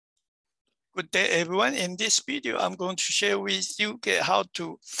Good day, everyone. In this video, I'm going to share with you how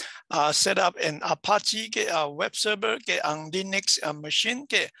to set up an Apache web server on Linux machine.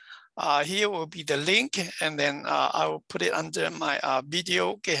 Here will be the link, and then I will put it under my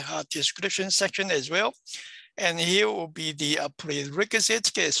video description section as well. And here will be the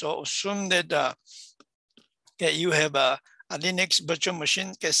prerequisites. So assume that you have a Linux virtual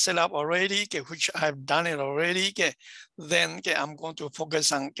machine set up already, which I've done it already. Then I'm going to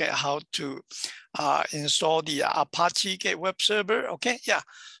focus on how to install the Apache web server. Okay, yeah.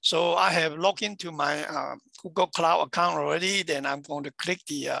 So I have logged into my Google Cloud account already. Then I'm going to click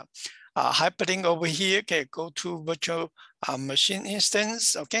the hyperlink over here. Go to virtual machine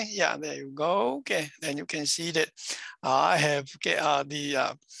instance. Okay, yeah, there you go. Okay, then you can see that I have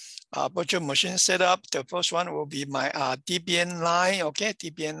the virtual machine setup. The first one will be my Debian9. Okay,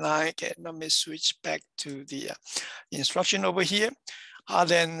 Debian9. Okay, let me switch back to the instruction over here.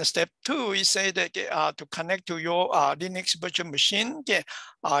 Then step 2 is say that to connect to your Linux virtual machine,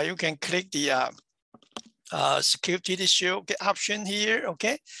 you can click the security shield option here.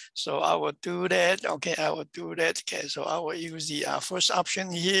 Okay, so I will do that. Okay, I will do that. Okay, so I will use the first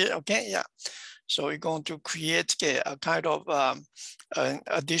option here. Okay, yeah. So we're going to create a kind of an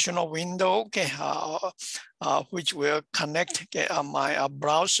additional window which will connect my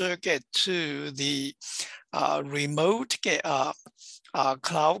browser to the remote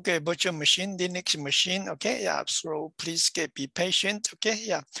cloud virtual machine, Linux machine. Okay, yeah. So please be patient. Okay,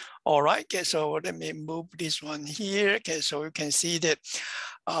 yeah. All right. Okay, so let me move this one here. Okay, so you can see that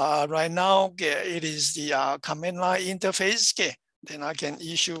right now it is the command line interface. Okay. Then I can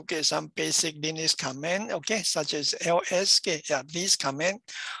issue some basic Linux command, okay, such as ls, yeah, this command.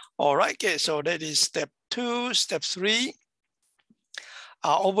 All right, so that is step 2. Step 3.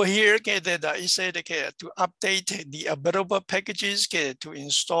 Over here, it said to update the available packages to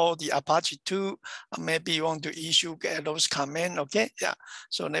install the Apache 2. Maybe you want to issue those commands. Okay, yeah.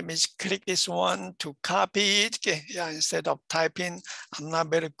 So let me click this one to copy it. Yeah, instead of typing, I'm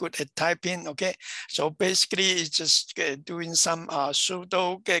not very good at typing. Okay, so basically it's just doing some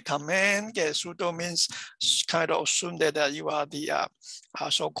sudo command. Sudo means kind of assume that you are the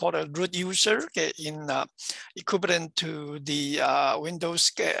so-called root user in equivalent to the Windows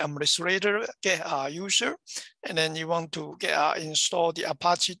administrator user, and then you want to install the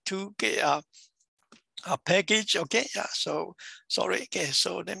Apache 2 package. Okay, yeah. So sorry. Okay,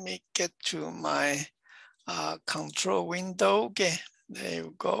 so let me get to my control window. Okay, there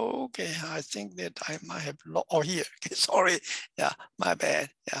you go. Okay, I think that I might have here. Okay, sorry. Yeah, my bad.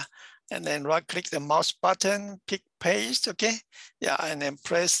 Yeah. And then right click the mouse button, pick paste. Okay, yeah, and then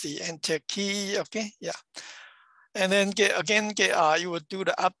press the enter key. Okay, yeah. And then again, you will do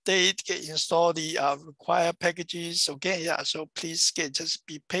the update, install the required packages. Okay, yeah. So please just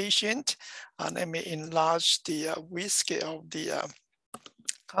be patient. Let me enlarge the width of the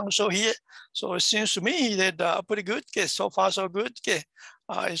console here. So it seems to me that pretty good. So far so good.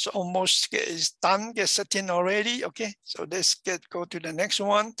 It's almost it's done. Setting already. Okay, so let's go to the next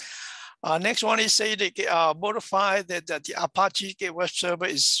one. Next one is say that modify that the Apache web server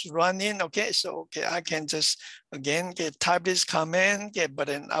is running. Okay, so I can just again type this command, but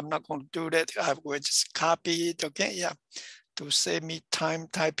then I'm not going to do that. I will just copy it. Okay, yeah, to save me time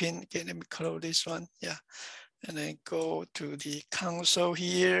typing. Okay, let me close this one. Yeah, and then go to the console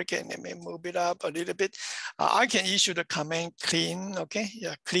here. Okay, let me move it up a little bit. I can issue the command clean. Okay,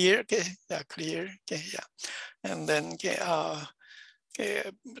 yeah, clear. Okay, yeah, clear. Okay, yeah, and then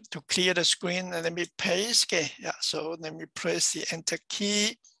to clear the screen, and let me paste. Okay, yeah. So let me press the enter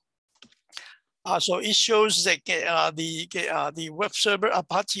key. So it shows that the web server,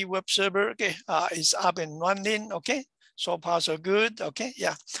 Apache web server, is up and running. Okay, so far so good. Okay,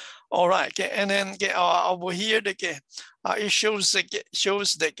 yeah. All right. Okay, and then over here, it shows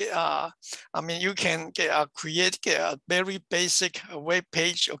that I mean you can create a very basic web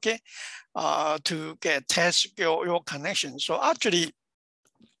page. Okay, to test your connection. So actually,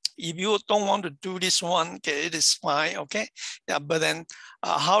 if you don't want to do this one, it is fine, okay? Yeah, but then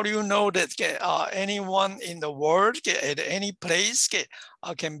how do you know that anyone in the world at any place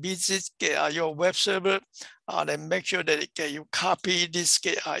can visit your web server? Then make sure that you copy this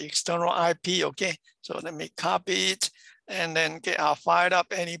external IP, okay? So let me copy it and then fire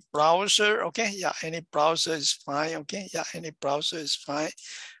up any browser, okay? Yeah, any browser is fine, okay? Yeah, any browser is fine.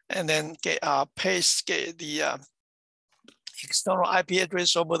 And then paste the external IP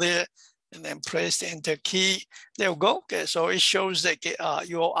address over there, and then press the enter key. There we go. Okay, so it shows that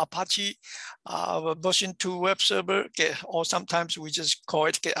your Apache version 2 web server, or sometimes we just call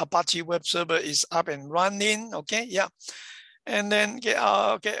it Apache web server, is up and running. Okay, yeah. And then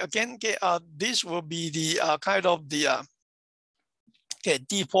again, this will be the kind of the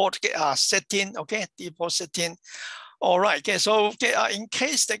default setting. Okay, default setting. All right. Okay, so in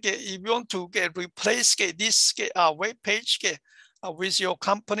case that if you want to replace this web page with your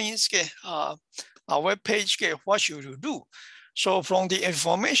company's web page, what should you do? So from the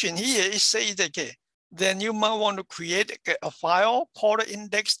information here, it says that then you might want to create a file called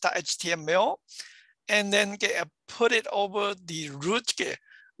index.html, and then put it over the root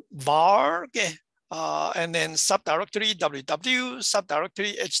var, and then subdirectory www,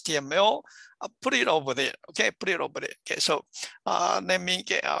 subdirectory HTML, put it over there. Okay, put it over there. Okay, so let me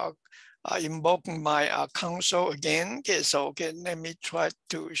invoke my console again. Okay, so let me try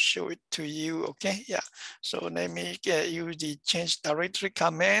to show it to you. Okay, yeah. So let me use the change directory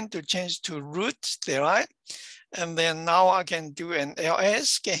command to change to root. There, right? And then now I can do an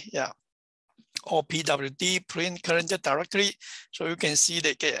ls. Okay, yeah. Or pwd print current directory. So you can see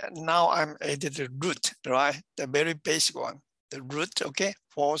that now I'm at the root, right? The very basic one, the root, okay,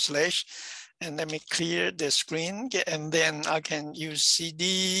 /. And let me clear the screen, and then I can use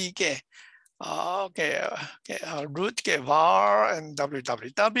cd, root, var, and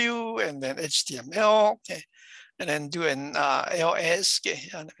www, and then HTML, okay, and then do an ls,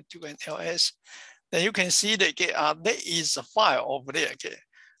 and do an ls. Then you can see that there is a file over there. Okay,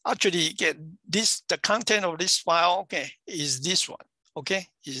 actually, the content of this file, okay, is this one. Okay,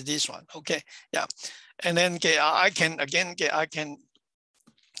 is this one. Okay, yeah, and then I can again I can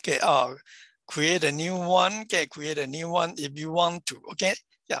create a new one. Create a new one if you want to. Okay,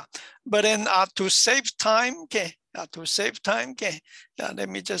 yeah, but then to save time, to save time, yeah, let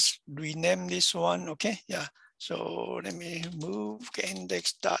me just rename this one. Okay, yeah. So let me move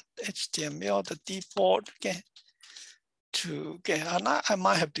index.html, the default, to and I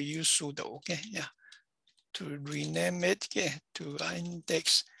might have to use sudo, okay, yeah, to rename it, to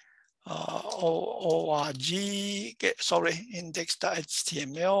index org, sorry,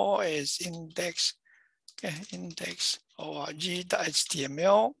 index.html is index, index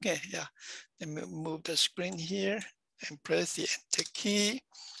org.html, yeah. Let me move the screen here and press the enter key,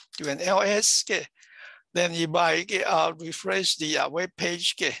 do an ls, Then if I refresh the web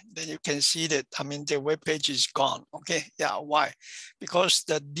page, then you can see that, I mean, the web page is gone. Okay, yeah, why? Because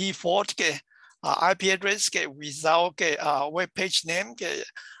the default IP address without web page name, the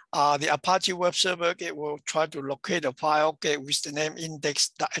Apache web server will try to locate a file with the name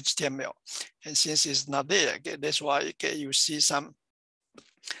index.html. And since it's not there, that's why you see some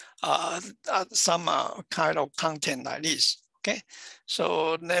kind of content like this. Okay,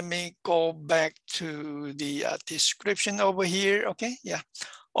 so let me go back to the description over here. Okay, yeah.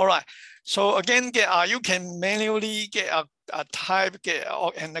 All right. So again, you can manually type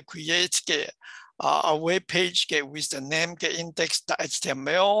and create a web page with the name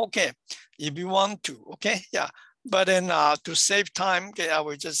index.html. Okay, if you want to. Okay, yeah. But then to save time, I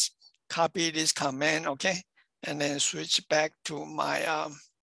will just copy this command. Okay, and then switch back to my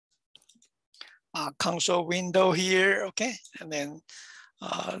console window here, okay? And then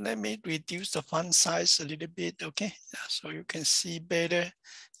let me reduce the font size a little bit, okay? Yeah, so you can see better.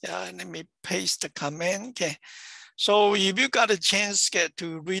 Yeah, let me paste the command, okay? So if you got a chance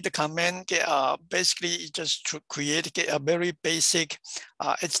to read the command, basically just to create a very basic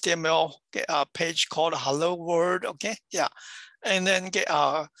HTML page called hello world, okay? Yeah, and then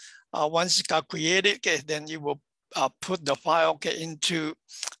once it got created, then you will put the file into,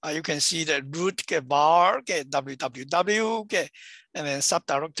 you can see the root var www, and then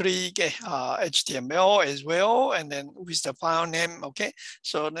subdirectory HTML as well, and then with the file name. Okay,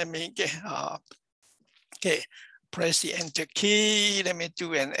 so let me press the enter key. Let me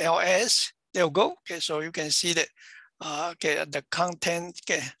do an ls. There we go. Okay, so you can see that the content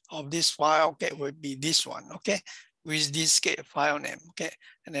of this file will be this one. Okay, with this file name. Okay,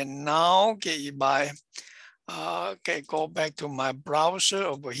 and then now if I go back to my browser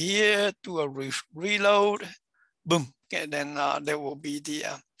over here, do a reload, boom. Okay, then there will be the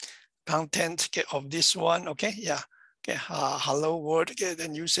content of this one. Okay, yeah. Okay, hello world. Okay,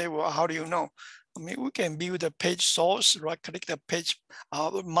 then you say, well, how do you know? I mean, we can view the page source, right click the page,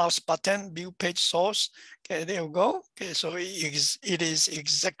 mouse button, view page source. Okay, there you go. Okay, so it is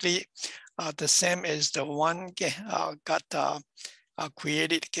exactly the same as the one got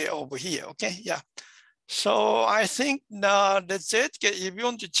created over here. Okay, yeah. So I think that's it. If you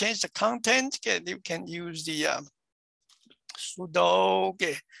want to change the content, you can use the sudo.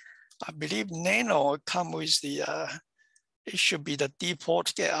 I believe nano come with the, it should be the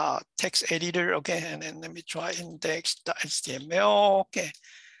default text editor. Okay, and then let me try index.html. Okay,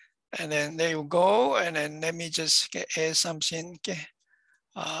 And then there you go. And then let me just add something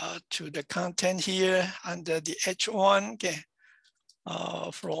to the content here under the H1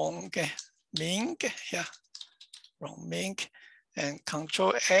 from link, yeah, from link, and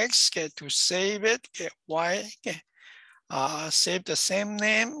Control X to save it, Y, save the same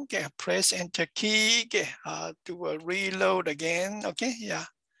name, press Enter key, do a reload again, okay, yeah,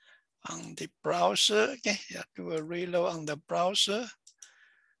 on the browser, okay, yeah, do a reload on the browser,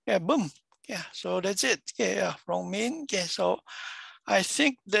 yeah, boom, yeah, so that's it, yeah, from min, so I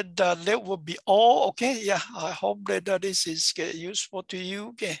think that that will be all, okay, yeah, I hope that this is useful to you,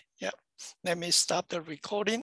 okay, yeah, let me stop the recording.